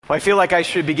Well, I feel like I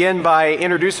should begin by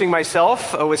introducing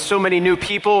myself with so many new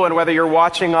people, and whether you're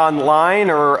watching online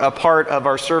or a part of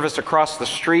our service across the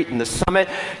street in the Summit,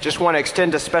 just want to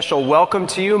extend a special welcome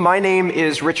to you. My name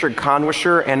is Richard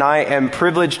Conwisher, and I am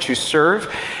privileged to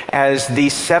serve as the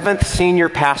 7th senior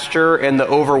pastor in the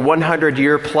over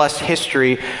 100-year plus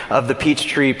history of the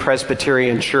Peachtree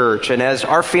Presbyterian Church. And as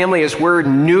our family, as we're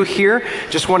new here,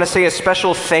 just want to say a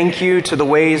special thank you to the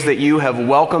ways that you have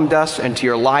welcomed us into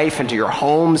your life, into your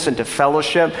homes, into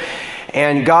fellowship.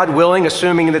 And God willing,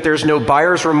 assuming that there's no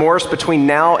buyer's remorse between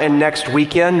now and next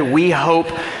weekend, we hope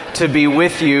to be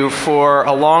with you for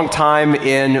a long time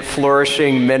in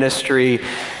flourishing ministry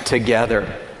together.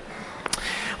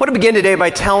 I want to begin today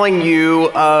by telling you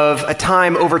of a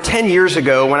time over 10 years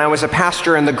ago when I was a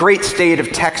pastor in the great state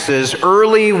of Texas,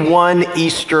 early one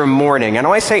Easter morning. And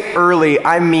when I say early,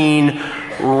 I mean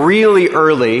really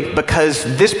early, because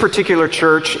this particular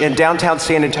church in downtown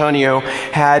San Antonio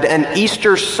had an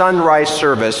Easter sunrise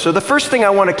service. So the first thing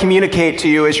I want to communicate to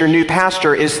you as your new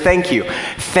pastor is thank you.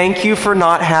 Thank you for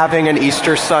not having an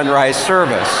Easter sunrise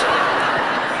service.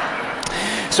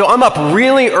 So I'm up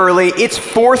really early. It's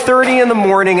 4:30 in the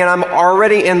morning and I'm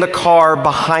already in the car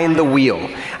behind the wheel.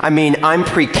 I mean, I'm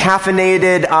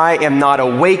pre-caffeinated. I am not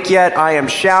awake yet. I am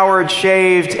showered,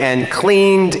 shaved, and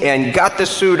cleaned and got the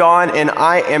suit on, and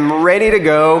I am ready to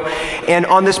go. And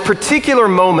on this particular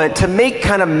moment, to make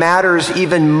kind of matters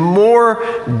even more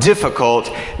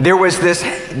difficult, there was this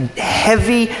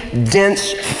heavy,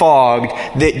 dense fog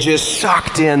that just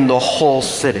sucked in the whole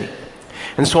city.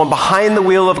 And so I'm behind the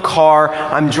wheel of a car.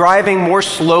 I'm driving more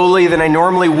slowly than I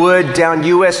normally would down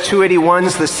US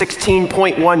 281's the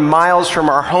 16.1 miles from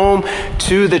our home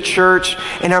to the church.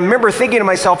 And I remember thinking to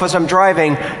myself as I'm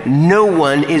driving, no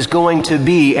one is going to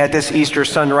be at this Easter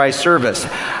sunrise service.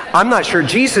 I'm not sure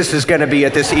Jesus is going to be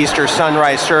at this Easter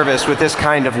sunrise service with this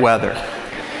kind of weather.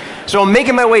 So I'm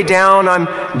making my way down. I'm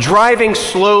driving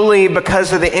slowly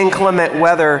because of the inclement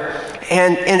weather.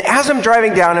 And as I'm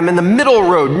driving down, I'm in the middle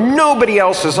road. Nobody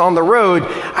else is on the road.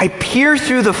 I peer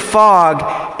through the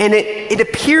fog, and it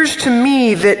appears to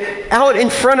me that out in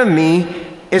front of me,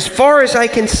 as far as I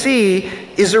can see,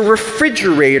 is a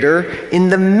refrigerator in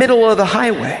the middle of the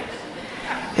highway.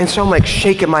 And so I'm like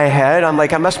shaking my head. I'm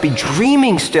like, I must be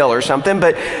dreaming still or something.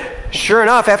 But sure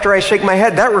enough, after I shake my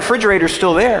head, that refrigerator's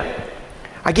still there.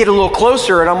 I get a little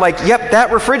closer and I'm like, yep,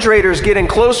 that refrigerator's getting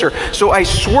closer. So I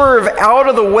swerve out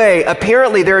of the way.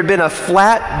 Apparently there had been a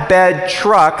flatbed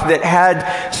truck that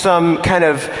had some kind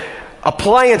of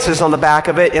appliances on the back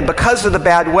of it. And because of the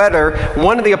bad weather,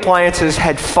 one of the appliances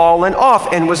had fallen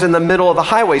off and was in the middle of the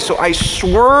highway. So I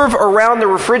swerve around the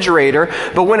refrigerator.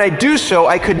 But when I do so,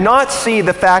 I could not see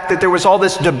the fact that there was all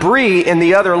this debris in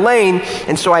the other lane.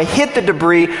 And so I hit the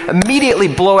debris, immediately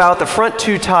blow out the front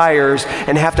two tires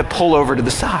and have to pull over to the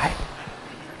side.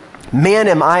 Man,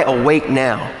 am I awake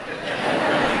now.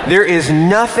 There is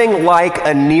nothing like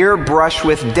a near brush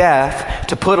with death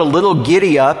to put a little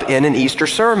giddy up in an Easter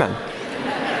sermon.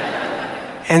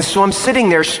 And so I'm sitting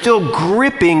there still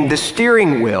gripping the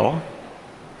steering wheel.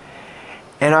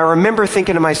 And I remember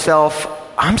thinking to myself,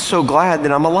 I'm so glad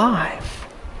that I'm alive.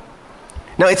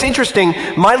 Now it's interesting,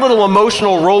 my little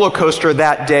emotional roller coaster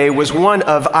that day was one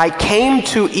of, I came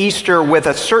to Easter with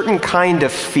a certain kind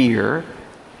of fear,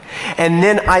 and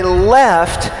then I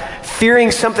left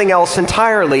fearing something else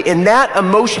entirely. And that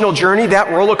emotional journey,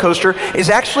 that roller coaster,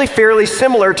 is actually fairly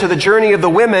similar to the journey of the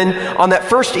women on that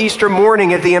first Easter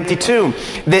morning at the empty tomb.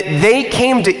 That they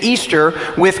came to Easter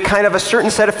with kind of a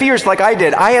certain set of fears like I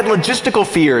did. I had logistical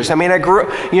fears. I mean, I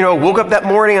woke up that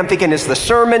morning, I'm thinking, is the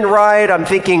sermon right? I'm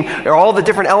thinking, are all the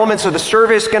different elements of the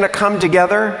service going to come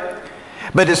together?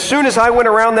 But as soon as I went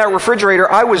around that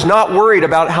refrigerator, I was not worried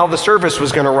about how the service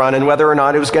was going to run and whether or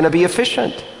not it was going to be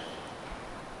efficient.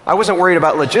 I wasn't worried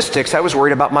about logistics. I was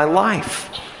worried about my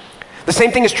life. The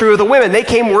same thing is true of the women. They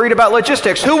came worried about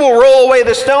logistics. Who will roll away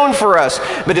the stone for us?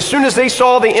 But as soon as they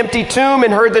saw the empty tomb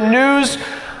and heard the news,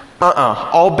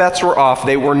 all bets were off.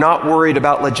 They were not worried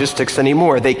about logistics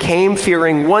anymore. They came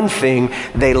fearing one thing.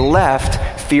 They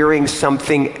left fearing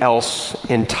something else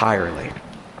entirely.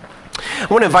 I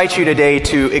want to invite you today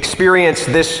to experience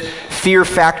this fear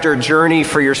factor journey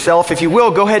for yourself. If you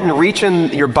will, go ahead and reach in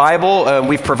your Bible.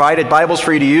 We've provided Bibles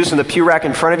for you to use in the pew rack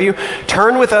in front of you.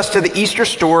 Turn with us to the Easter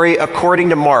story according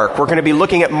to Mark. We're going to be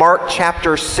looking at Mark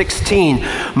chapter 16.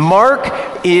 Mark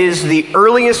is the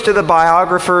earliest of the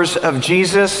biographers of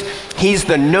Jesus. He's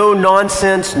the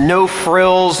no-nonsense,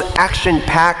 no-frills,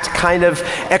 action-packed kind of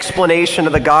explanation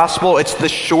of the gospel. It's the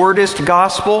shortest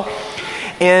gospel.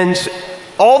 And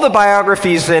all the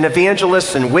biographies and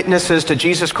evangelists and witnesses to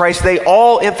Jesus Christ, they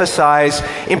all emphasize,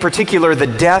 in particular, the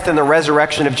death and the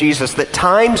resurrection of Jesus, that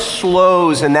time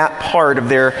slows in that part of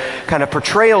their kind of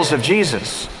portrayals of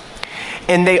Jesus.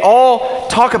 And they all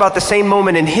talk about the same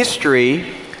moment in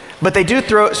history, but they do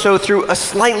so through a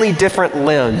slightly different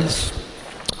lens.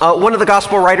 One of the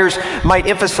gospel writers might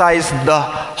emphasize the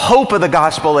hope of the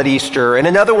gospel at Easter, and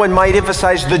another one might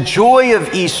emphasize the joy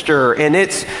of Easter in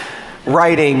its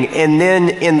writing. And then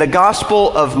in the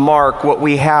Gospel of Mark, what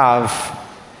we have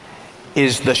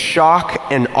is the shock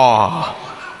and awe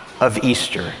of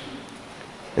Easter.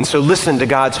 And so listen to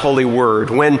God's holy word.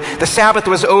 When the Sabbath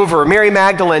was over, Mary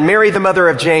Magdalene, Mary the mother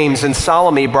of James, and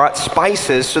Salome brought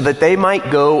spices so that they might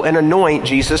go and anoint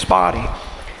Jesus' body.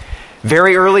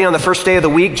 Very early on the first day of the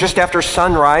week, just after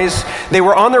sunrise, they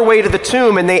were on their way to the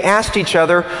tomb, and they asked each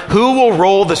other, "Who will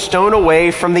roll the stone away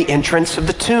from the entrance of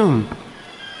the tomb?"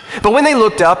 But when they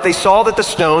looked up, they saw that the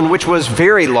stone, which was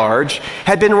very large,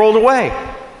 had been rolled away.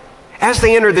 As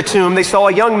they entered the tomb, they saw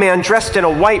a young man dressed in a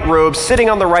white robe sitting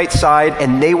on the right side,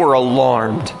 and they were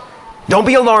alarmed. "Don't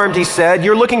be alarmed," he said.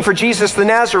 "You're looking for Jesus the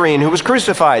Nazarene, who was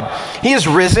crucified. He is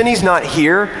risen. He's not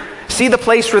here. See the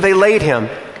place where they laid him.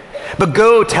 But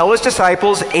go tell his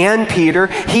disciples and Peter,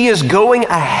 he is going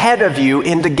ahead of you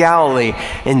into Galilee,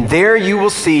 and there you will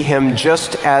see him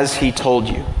just as he told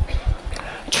you."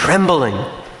 Trembling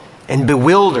and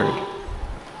bewildered,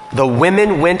 the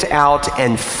women went out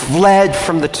and fled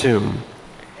from the tomb,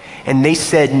 and they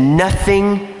said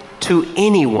nothing to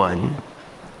anyone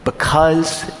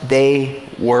because they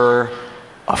were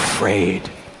afraid.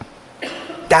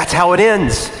 That's how it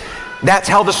ends. That's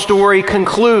how the story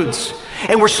concludes.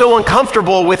 And we're so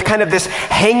uncomfortable with kind of this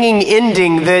hanging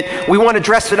ending that we want to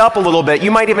dress it up a little bit.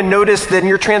 You might even notice that in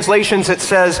your translations it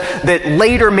says that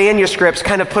later manuscripts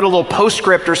kind of put a little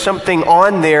postscript or something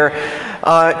on there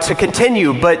to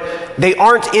continue, but they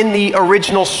aren't in the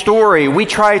original story. We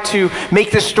try to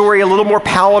make this story a little more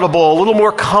palatable, a little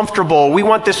more comfortable. We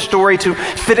want this story to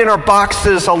fit in our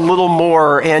boxes a little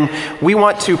more, and we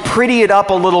want to pretty it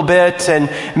up a little bit and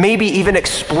maybe even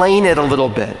explain it a little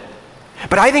bit.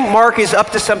 But I think Mark is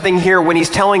up to something here when he's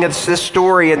telling us this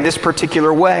story in this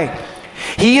particular way.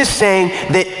 He is saying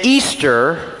that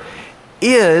Easter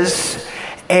is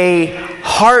a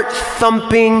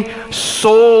heart-thumping,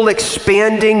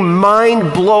 soul-expanding,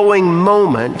 mind-blowing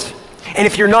moment. And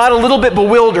if you're not a little bit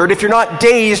bewildered, if you're not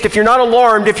dazed, if you're not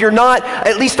alarmed, if you're not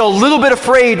at least a little bit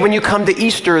afraid when you come to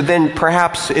Easter, then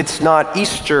perhaps it's not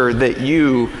Easter that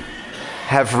you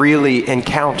have really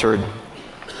encountered.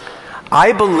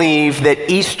 I believe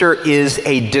that Easter is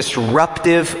a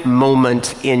disruptive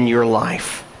moment in your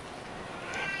life.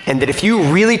 And that if you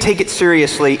really take it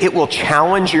seriously, it will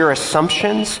challenge your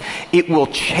assumptions, it will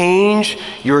change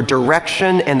your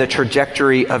direction and the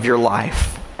trajectory of your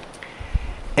life.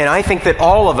 And I think that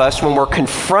all of us, when we're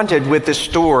confronted with this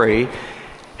story,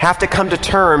 have to come to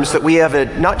terms that we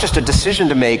have not just a decision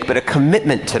to make, but a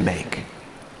commitment to make.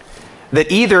 That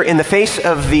either in the face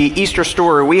of the Easter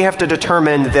story, we have to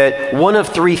determine that one of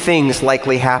three things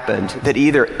likely happened. That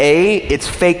either A, it's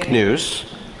fake news,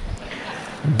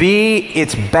 B,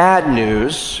 it's bad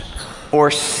news, or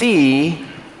C,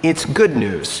 it's good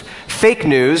news. Fake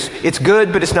news, it's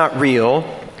good but it's not real.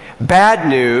 Bad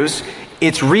news,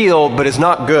 it's real but it's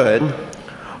not good.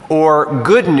 Or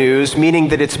good news, meaning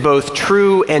that it's both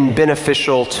true and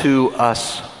beneficial to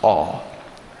us all.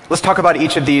 Let's talk about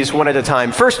each of these one at a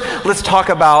time. First, let's talk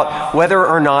about whether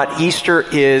or not Easter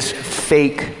is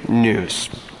fake news.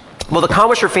 Well, the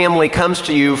Comisher family comes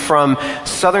to you from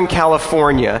Southern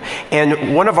California,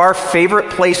 and one of our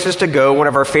favorite places to go, one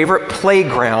of our favorite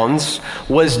playgrounds,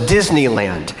 was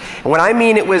Disneyland. And when I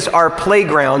mean it was our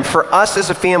playground, for us as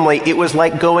a family, it was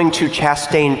like going to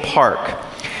Chastain Park.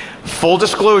 Full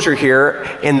disclosure here,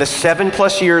 in the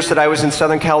 7+ years that I was in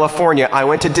Southern California, I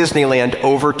went to Disneyland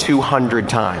over 200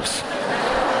 times.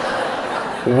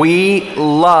 We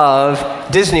love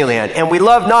Disneyland. And we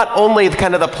love not only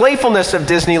the playfulness of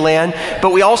Disneyland,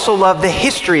 but we also love the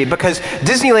history, because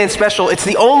Disneyland Special, it's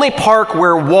the only park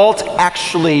where Walt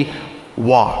actually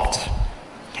walked.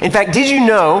 In fact, did you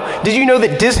know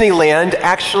that Disneyland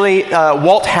actually,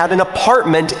 Walt had an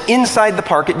apartment inside the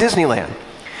park at Disneyland?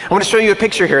 I want to show you a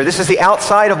picture here. This is the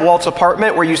outside of Walt's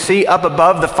apartment, where you see up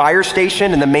above the fire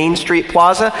station in the Main Street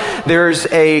Plaza. There's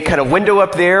a kind of window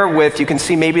up there with, you can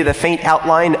see maybe the faint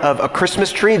outline of a Christmas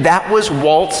tree. That was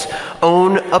Walt's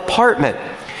own apartment.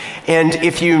 And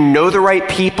if you know the right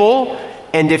people,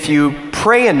 and if you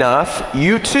pray enough,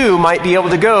 you too might be able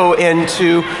to go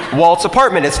into Walt's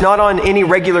apartment. It's not on any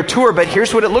regular tour, but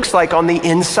here's what it looks like on the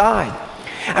inside.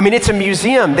 I mean, it's a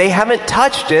museum. They haven't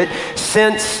touched it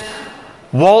since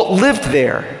Walt lived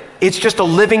there. It's just a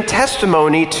living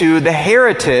testimony to the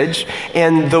heritage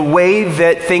and the way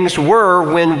that things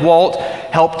were when Walt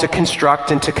helped to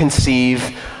construct and to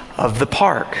conceive of the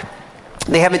park.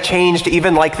 They haven't changed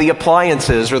even like the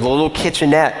appliances or the little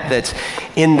kitchenette that's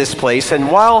in this place.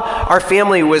 And while our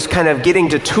family was kind of getting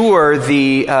to tour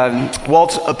the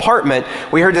Walt's apartment,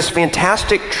 we heard this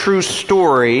fantastic true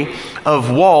story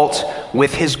of Walt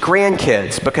with his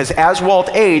grandkids. Because as Walt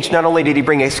aged, not only did he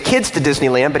bring his kids to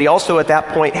Disneyland, but he also at that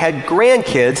point had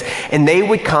grandkids, and they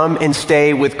would come and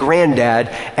stay with Granddad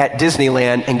at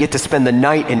Disneyland and get to spend the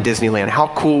night in Disneyland. How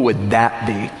cool would that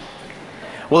be?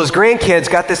 Well, his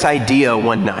grandkids got this idea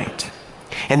one night.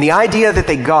 And the idea that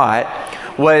they got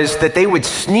was that they would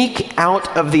sneak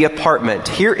out of the apartment.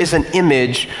 Here is an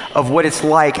image of what it's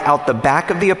like out the back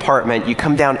of the apartment. You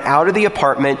come down out of the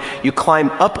apartment, you climb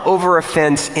up over a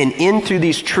fence and in through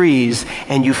these trees,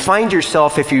 and you find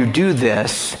yourself, if you do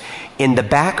this, in the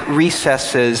back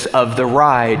recesses of the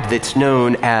ride that's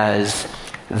known as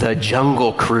the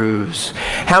Jungle Cruise.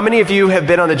 How many of you have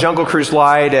been on the Jungle Cruise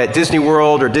ride at Disney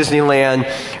World or Disneyland?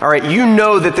 All right, you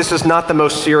know that this is not the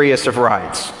most serious of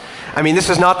rides. I mean, this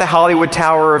is not the Hollywood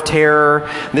Tower of Terror.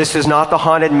 This is not the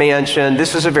Haunted Mansion.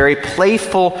 This is a very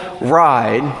playful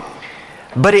ride.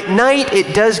 But at night,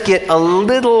 it does get a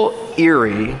little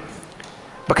eerie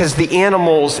because the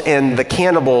animals and the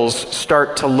cannibals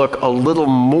start to look a little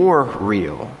more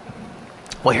real.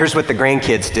 Well, here's what the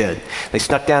grandkids did. They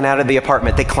snuck down out of the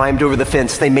apartment. They climbed over the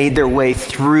fence. They made their way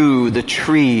through the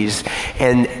trees.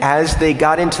 And as they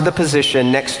got into the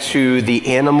position next to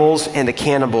the animals and the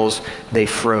cannibals, they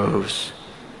froze.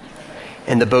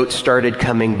 And the boat started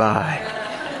coming by.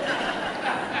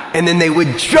 And then they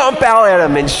would jump out at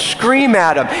them and scream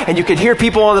at them. And you could hear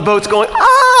people on the boats going,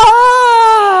 "Ah!"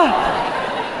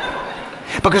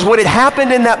 Because what had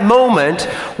happened in that moment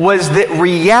was that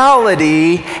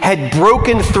reality had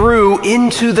broken through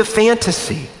into the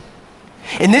fantasy.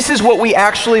 And this is what we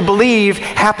actually believe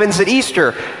happens at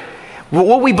Easter.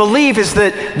 What we believe is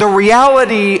that the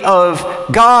reality of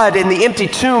God in the empty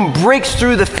tomb breaks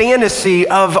through the fantasy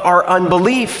of our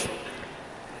unbelief.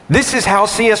 This is how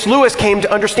C.S. Lewis came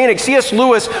to understanding. C.S.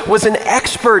 Lewis was an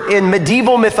expert in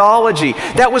medieval mythology.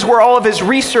 That was where all of his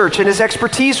research and his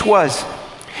expertise was.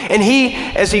 And he,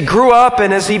 as he grew up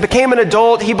and as he became an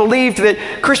adult, he believed that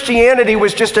Christianity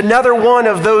was just another one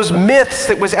of those myths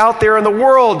that was out there in the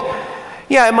world.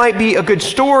 Yeah, it might be a good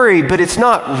story, but it's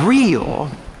not real.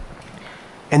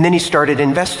 And then he started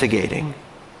investigating.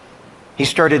 He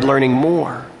started learning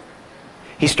more.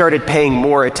 He started paying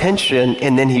more attention,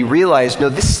 and then he realized, no,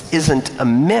 this isn't a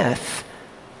myth.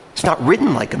 It's not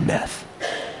written like a myth.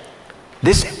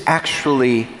 This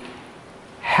actually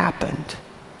happened.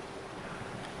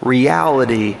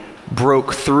 Reality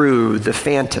broke through the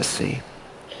fantasy.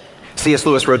 C.S.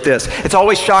 Lewis wrote this: "It's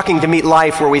always shocking to meet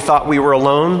life where we thought we were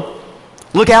alone.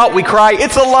 Look out, we cry,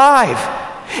 it's alive.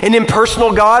 An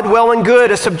impersonal God, well and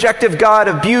good. A subjective God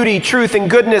of beauty, truth,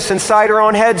 and goodness inside our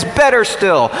own heads, better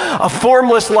still. A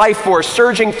formless life force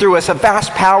surging through us, a vast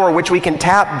power which we can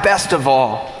tap best of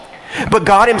all. But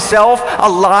God himself,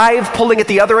 alive, pulling at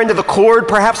the other end of the cord,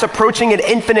 perhaps approaching at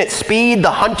infinite speed,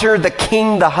 the hunter, the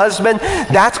king, the husband,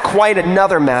 that's quite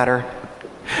another matter.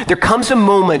 There comes a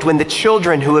moment when the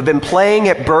children who have been playing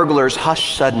at burglars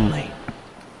hush suddenly.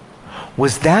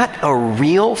 Was that a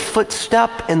real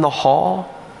footstep in the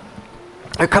hall?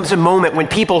 There comes a moment when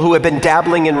people who have been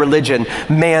dabbling in religion,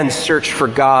 man's search for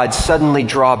God, suddenly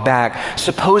draw back,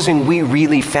 supposing we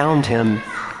really found him.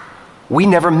 We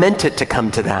never meant it to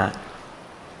come to that.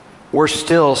 We're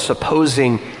still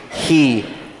supposing he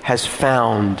has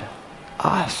found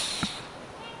us."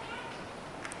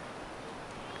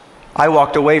 I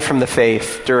walked away from the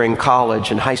faith during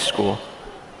college and high school.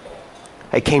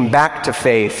 I came back to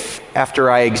faith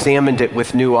after I examined it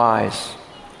with new eyes.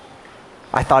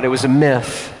 I thought it was a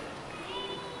myth.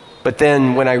 But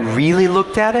then when I really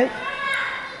looked at it,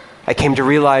 I came to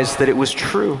realize that it was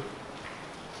true.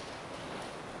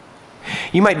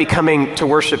 You might be coming to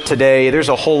worship today. There's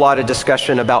a whole lot of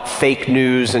discussion about fake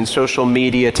news and social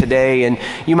media today, and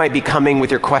you might be coming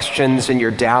with your questions and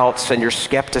your doubts and your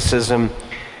skepticism.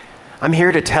 I'm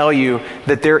here to tell you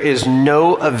that there is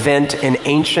no event in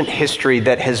ancient history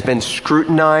that has been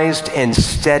scrutinized and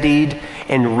studied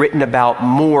and written about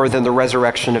more than the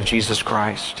resurrection of Jesus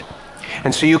Christ.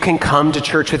 And so you can come to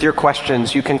church with your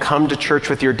questions, you can come to church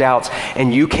with your doubts,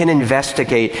 and you can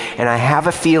investigate. And I have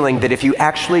a feeling that if you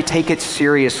actually take it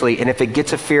seriously, and if it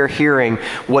gets a fair hearing,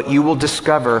 what you will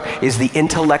discover is the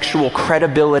intellectual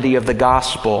credibility of the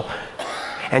gospel.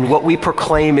 And what we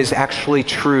proclaim is actually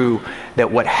true,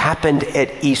 that what happened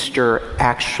at Easter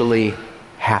actually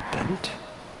happened.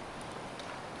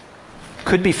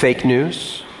 Could be fake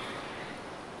news.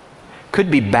 Could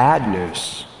be bad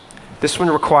news. This one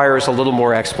requires a little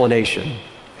more explanation.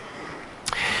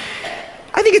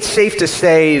 I think it's safe to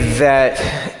say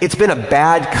that it's been a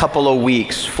bad couple of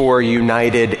weeks for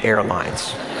United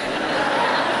Airlines.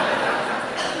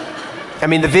 I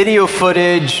mean, the video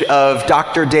footage of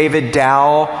Dr. David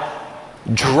Dow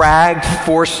dragged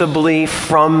forcibly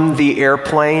from the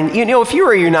airplane. You know, if you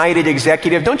were a United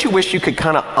executive, don't you wish you could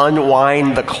kind of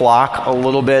unwind the clock a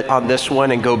little bit on this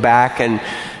one and go back and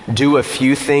do a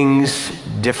few things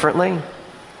differently?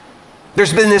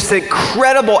 There's been this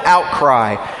incredible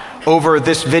outcry over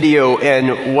this video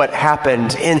and what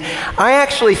happened. And I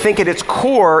actually think at its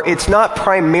core, it's not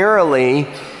primarily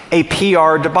a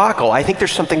PR debacle. I think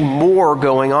there's something more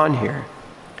going on here.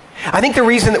 I think the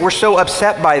reason that we're so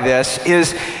upset by this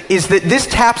is that this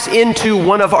taps into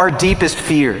one of our deepest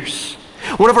fears.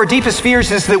 One of our deepest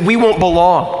fears is that we won't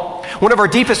belong. One of our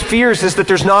deepest fears is that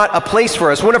there's not a place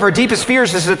for us. One of our deepest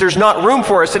fears is that there's not room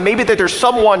for us, and maybe that there's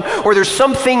someone or there's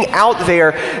something out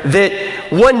there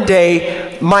that one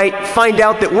day might find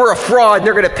out that we're a fraud and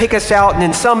they're going to pick us out, and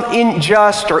in some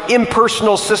unjust or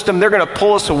impersonal system, they're going to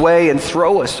pull us away and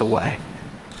throw us away.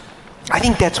 I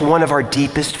think that's one of our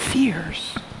deepest fears.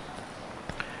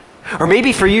 Or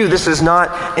maybe for you, this is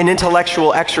not an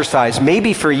intellectual exercise.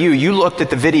 Maybe for you, you looked at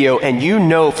the video and you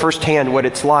know firsthand what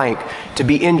it's like to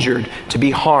be injured, to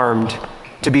be harmed,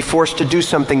 to be forced to do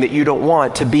something that you don't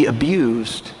want, to be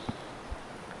abused.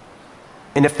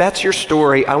 And if that's your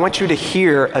story, I want you to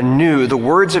hear anew the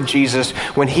words of Jesus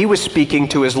when he was speaking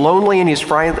to his lonely and his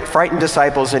frightened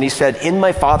disciples, and he said, "In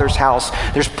my Father's house,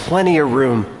 there's plenty of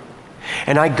room.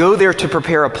 And I go there to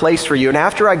prepare a place for you. And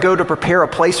after I go to prepare a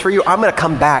place for you, I'm going to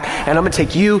come back and I'm going to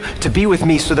take you to be with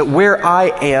me so that where I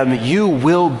am, you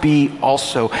will be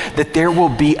also. That there will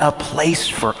be a place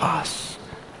for us."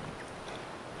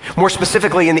 More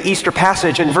specifically, in the Easter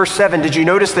passage in verse 7, did you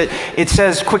notice that it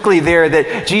says quickly there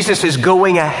that Jesus is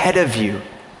going ahead of you?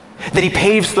 That he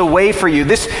paves the way for you.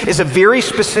 This is a very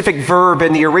specific verb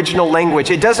in the original language.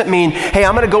 It doesn't mean, hey,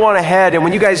 I'm going to go on ahead and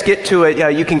when you guys get to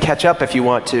it, you can catch up if you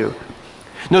want to.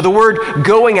 No, the word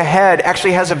going ahead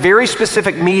actually has a very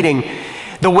specific meaning.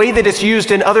 The way that it's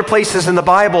used in other places in the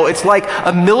Bible, it's like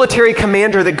a military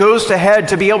commander that goes ahead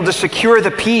to be able to secure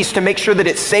the peace, to make sure that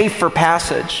it's safe for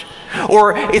passage.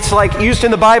 Or it's like used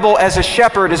in the Bible as a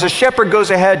shepherd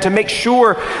goes ahead to make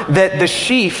sure that the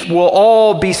sheep will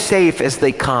all be safe as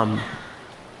they come.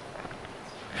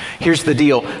 Here's the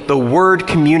deal. The word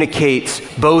communicates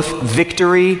both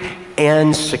victory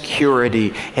and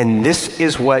security. And this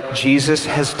is what Jesus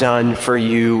has done for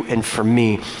you and for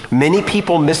me. Many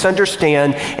people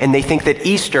misunderstand and they think that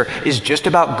Easter is just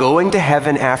about going to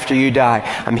heaven after you die.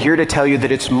 I'm here to tell you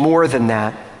that it's more than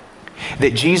that.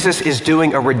 That Jesus is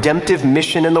doing a redemptive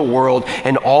mission in the world,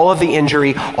 and all of the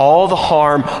injury, all the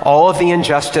harm, all of the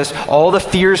injustice, all the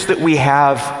fears that we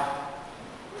have,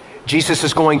 Jesus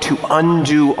is going to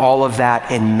undo all of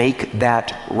that and make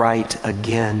that right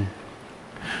again.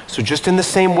 So just in the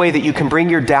same way that you can bring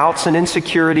your doubts and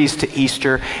insecurities to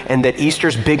Easter, and that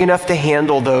Easter's big enough to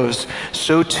handle those,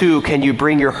 so too can you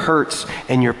bring your hurts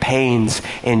and your pains.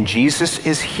 And Jesus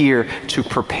is here to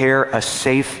prepare a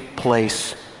safe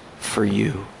place for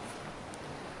you.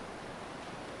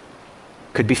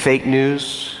 Could be fake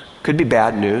news, could be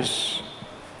bad news,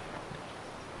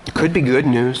 it could be good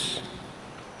news.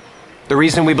 The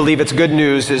reason we believe it's good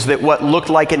news is that what looked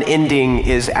like an ending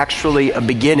is actually a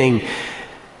beginning.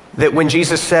 That when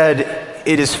Jesus said,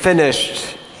 "It is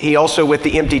finished," he also with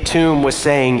the empty tomb was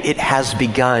saying, "It has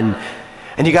begun."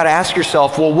 And you got to ask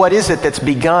yourself, well, what is it that's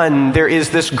begun? There is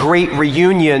this great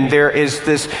reunion. There is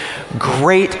this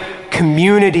great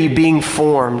community being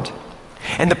formed.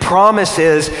 And the promise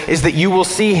is that you will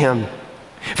see him.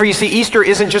 For you see, Easter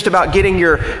isn't just about getting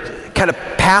your kind of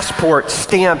passport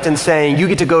stamped and saying you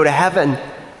get to go to heaven.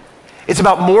 It's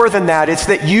about more than that. It's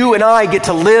that you and I get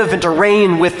to live and to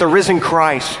reign with the risen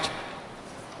Christ.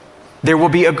 There will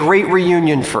be a great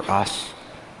reunion for us.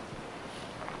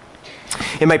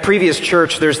 In my previous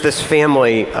church, there's this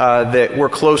family that we're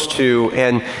close to,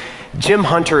 and Jim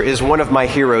Hunter is one of my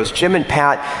heroes. Jim and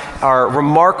Pat are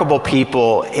remarkable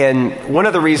people, and one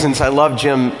of the reasons I love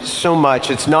Jim so much,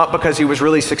 it's not because he was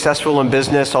really successful in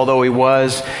business, although he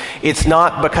was. It's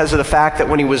not because of the fact that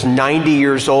when he was 90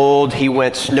 years old, he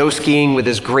went snow skiing with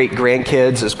his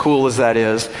great-grandkids, as cool as that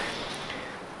is.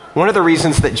 One of the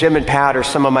reasons that Jim and Pat are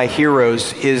some of my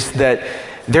heroes is that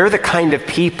they're the kind of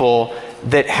people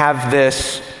that have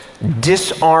this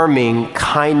disarming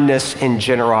kindness and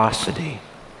generosity.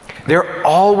 They're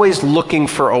always looking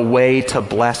for a way to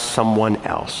bless someone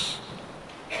else.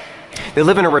 They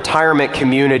live in a retirement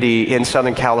community in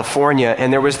Southern California,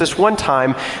 and there was this one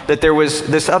time that there was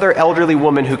this other elderly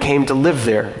woman who came to live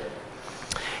there.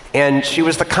 And she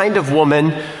was the kind of woman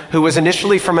who was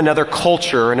initially from another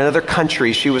culture, another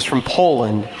country. She was from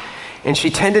Poland. And she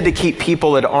tended to keep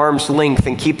people at arm's length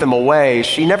and keep them away.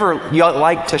 She never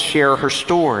liked to share her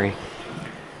story.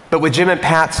 But with Jim and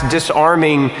Pat's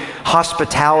disarming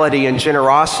hospitality and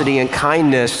generosity and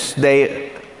kindness,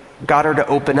 they got her to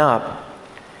open up.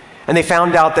 And they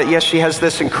found out that, yes, she has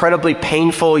this incredibly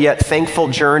painful yet thankful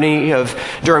journey of,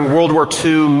 during World War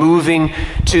II, moving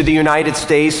to the United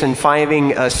States and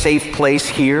finding a safe place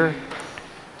here.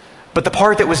 But the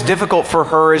part that was difficult for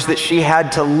her is that she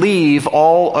had to leave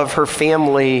all of her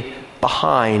family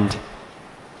behind.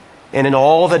 And in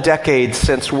all the decades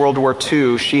since World War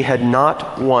II, she had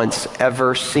not once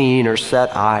ever seen or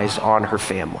set eyes on her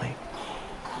family.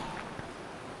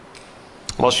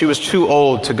 Well, she was too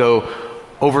old to go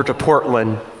over to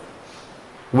Portland.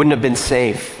 Wouldn't have been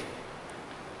safe.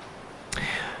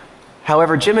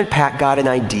 However, Jim and Pat got an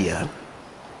idea.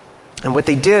 And what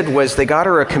they did was they got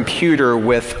her a computer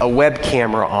with a web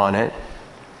camera on it,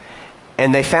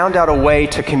 and they found out a way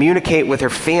to communicate with her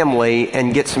family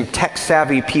and get some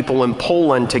tech-savvy people in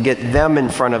Poland to get them in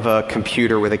front of a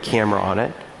computer with a camera on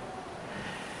it.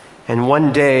 And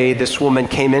one day, this woman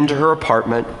came into her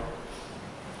apartment,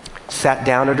 sat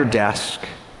down at her desk,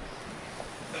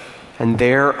 and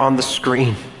there on the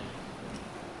screen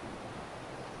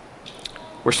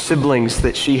were siblings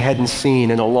that she hadn't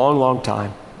seen in a long, long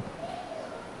time.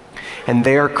 And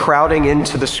there, crowding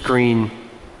into the screen,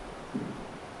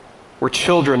 were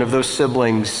children of those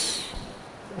siblings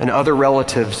and other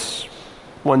relatives,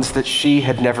 ones that she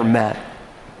had never met.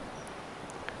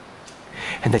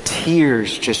 And the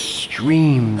tears just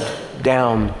streamed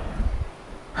down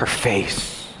her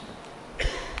face.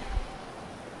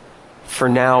 For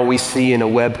now we see in a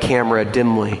web camera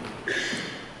dimly,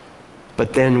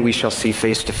 but then we shall see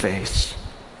face to face.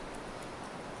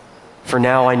 For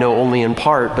now I know only in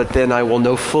part, but then I will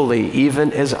know fully,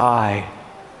 even as I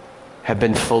have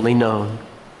been fully known.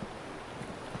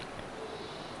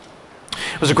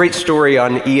 It was a great story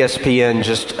on ESPN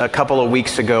just a couple of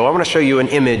weeks ago. I want to show you an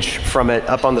image from it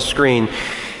up on the screen.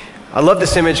 I love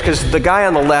this image because the guy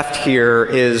on the left here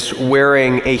is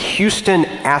wearing a Houston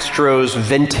Astros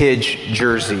vintage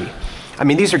jersey. I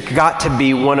mean, these are got to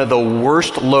be one of the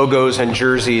worst logos and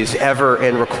jerseys ever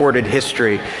in recorded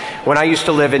history. When I used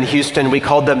to live in Houston, we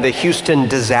called them the Houston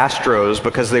Disastros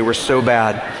because they were so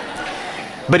bad.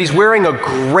 But he's wearing a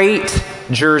great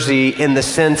jersey in the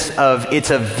sense of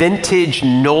it's a vintage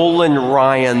Nolan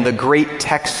Ryan, the great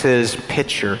Texas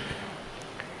pitcher.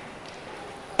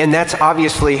 And that's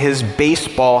obviously his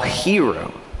baseball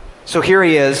hero. So here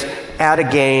he is at a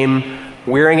game,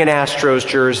 wearing an Astros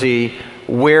jersey,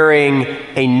 wearing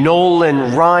a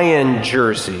Nolan Ryan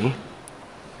jersey.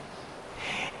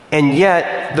 And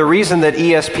yet, the reason that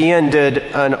ESPN did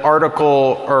an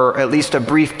article, or at least a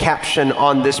brief caption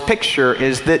on this picture,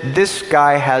 is that this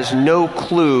guy has no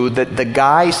clue that the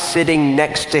guy sitting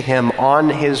next to him on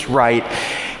his right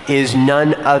is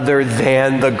none other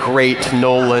than the great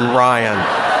Nolan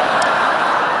Ryan.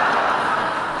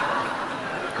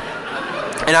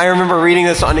 And I remember reading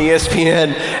this on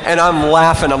ESPN, and I'm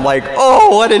laughing. I'm like,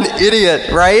 oh, what an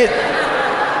idiot, right?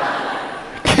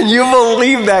 Can you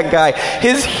believe that guy?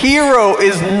 His hero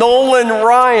is Nolan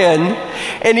Ryan,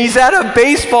 and he's at a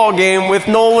baseball game with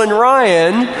Nolan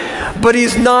Ryan, but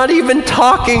he's not even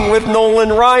talking with Nolan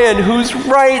Ryan, who's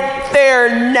right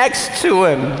there next to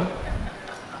him.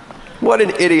 What an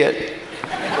idiot.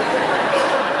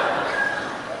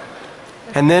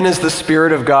 And then, as the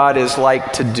Spirit of God is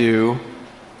like to do,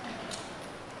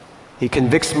 He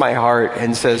convicts my heart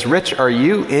and says, Rich, are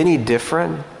you any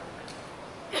different?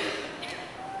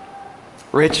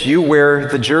 Rich, you wear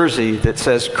the jersey that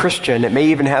says Christian. It may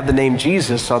even have the name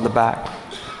Jesus on the back.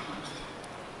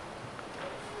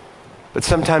 But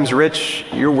sometimes, Rich,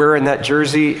 you're wearing that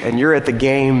jersey and you're at the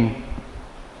game,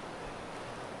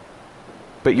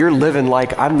 but you're living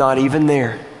like I'm not even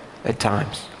there at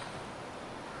times.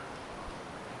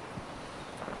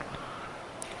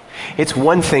 It's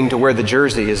one thing to wear the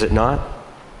jersey, is it not?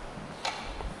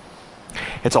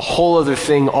 It's a whole other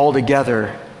thing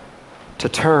altogether to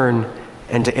turn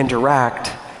and to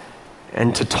interact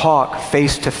and to talk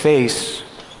face to face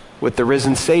with the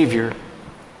risen Savior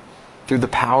through the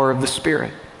power of the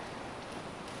Spirit.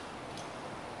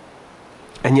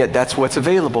 And yet that's what's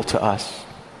available to us.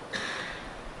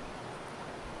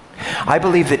 I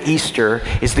believe that Easter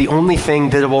is the only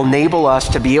thing that will enable us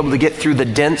to be able to get through the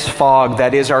dense fog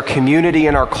that is our community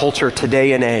and our culture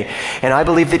today in A. And I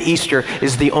believe that Easter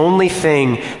is the only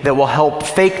thing that will help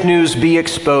fake news be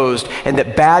exposed, and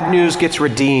that bad news gets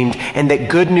redeemed, and that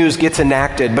good news gets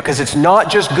enacted, because it's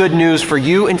not just good news for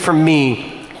you and for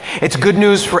me. It's good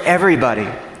news for everybody.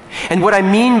 And what I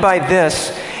mean by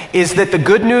this is that the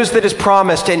good news that is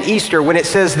promised in Easter, when it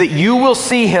says that you will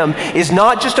see him, is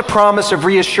not just a promise of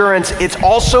reassurance, it's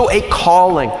also a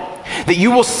calling. That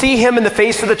you will see him in the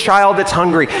face of the child that's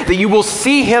hungry. That you will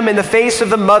see him in the face of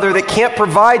the mother that can't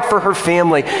provide for her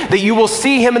family. That you will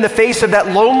see him in the face of that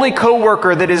lonely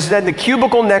coworker that is in the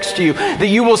cubicle next to you. That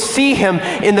you will see him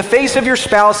in the face of your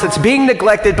spouse that's being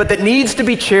neglected but that needs to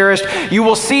be cherished. You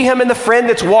will see him in the friend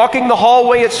that's walking the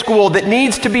hallway at school that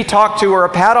needs to be talked to or a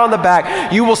pat on the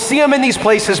back. You will see him in these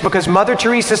places because Mother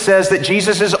Teresa says that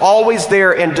Jesus is always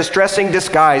there in distressing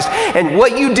disguise. And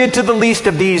what you did to the least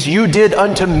of these, you did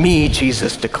unto me,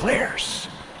 Jesus declares.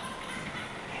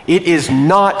 It is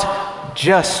not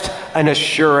just an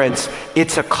assurance,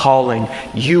 it's a calling.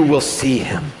 You will see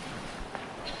him.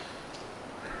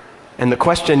 And the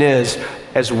question is,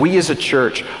 as we as a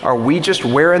church, are we just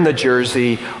wearing the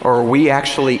jersey, or are we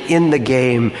actually in the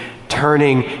game,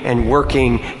 turning and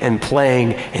working and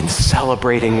playing and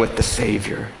celebrating with the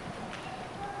Savior?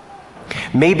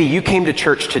 Maybe you came to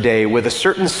church today with a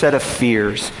certain set of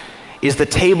fears. Is the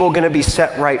table going to be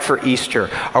set right for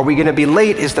Easter? Are we going to be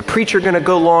late? Is the preacher going to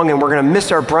go long and we're going to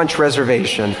miss our brunch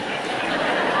reservation?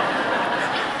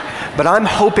 But I'm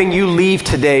hoping you leave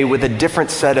today with a different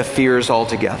set of fears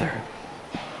altogether.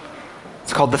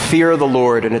 It's called the fear of the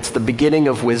Lord, and it's the beginning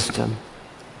of wisdom.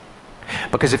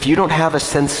 Because if you don't have a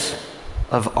sense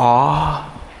of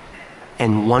awe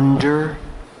and wonder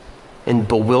and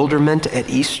bewilderment at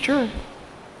Easter,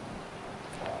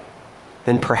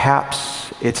 then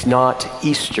perhaps it's not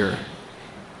Easter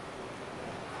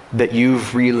that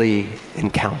you've really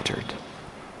encountered.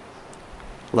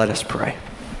 Let us pray.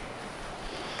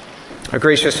 Our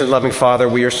gracious and loving Father,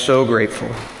 we are so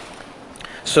grateful.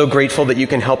 So grateful that you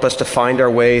can help us to find our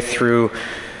way through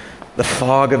the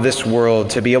fog of this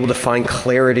world, to be able to find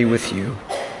clarity with you.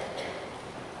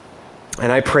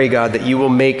 And I pray, God, that you will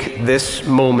make this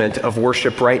moment of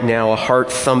worship right now a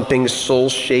heart-thumping,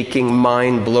 soul-shaking,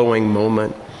 mind-blowing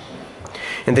moment.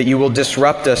 And that you will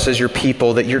disrupt us as your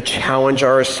people, that you'll challenge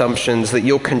our assumptions, that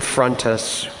you'll confront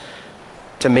us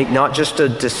to make not just a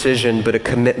decision, but a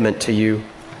commitment to you.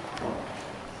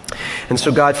 And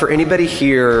so, God, for anybody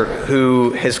here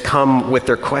who has come with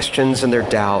their questions and their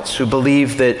doubts, who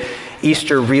believe that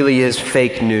Easter really is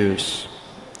fake news,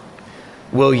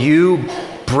 will you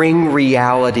bring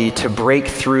reality to break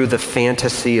through the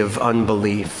fantasy of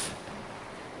unbelief?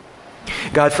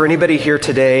 God, for anybody here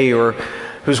today or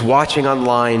who's watching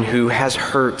online who has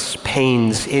hurts,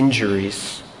 pains,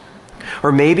 injuries,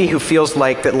 or maybe who feels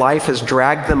like that life has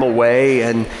dragged them away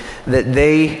and that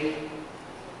they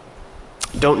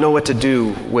don't know what to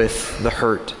do with the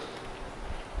hurt,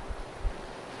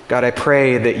 God, I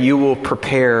pray that you will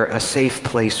prepare a safe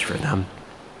place for them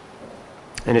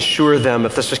and assure them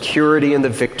of the security and the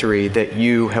victory that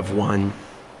you have won.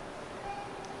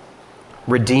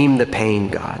 Redeem the pain,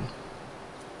 God.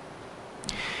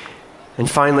 And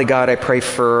finally, God, I pray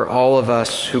for all of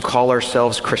us who call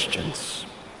ourselves Christians.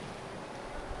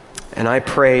 And I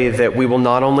pray that we will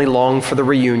not only long for the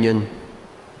reunion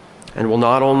and will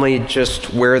not only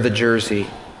just wear the jersey,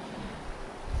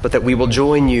 but that we will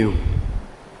join you.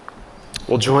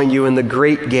 We'll join you in the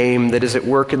great game that is at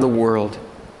work in the world,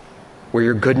 where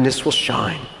your goodness will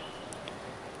shine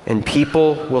and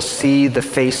people will see the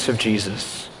face of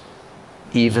Jesus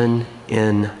even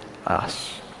in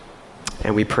us.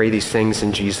 And we pray these things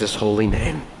in Jesus' holy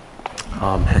name.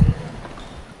 Amen.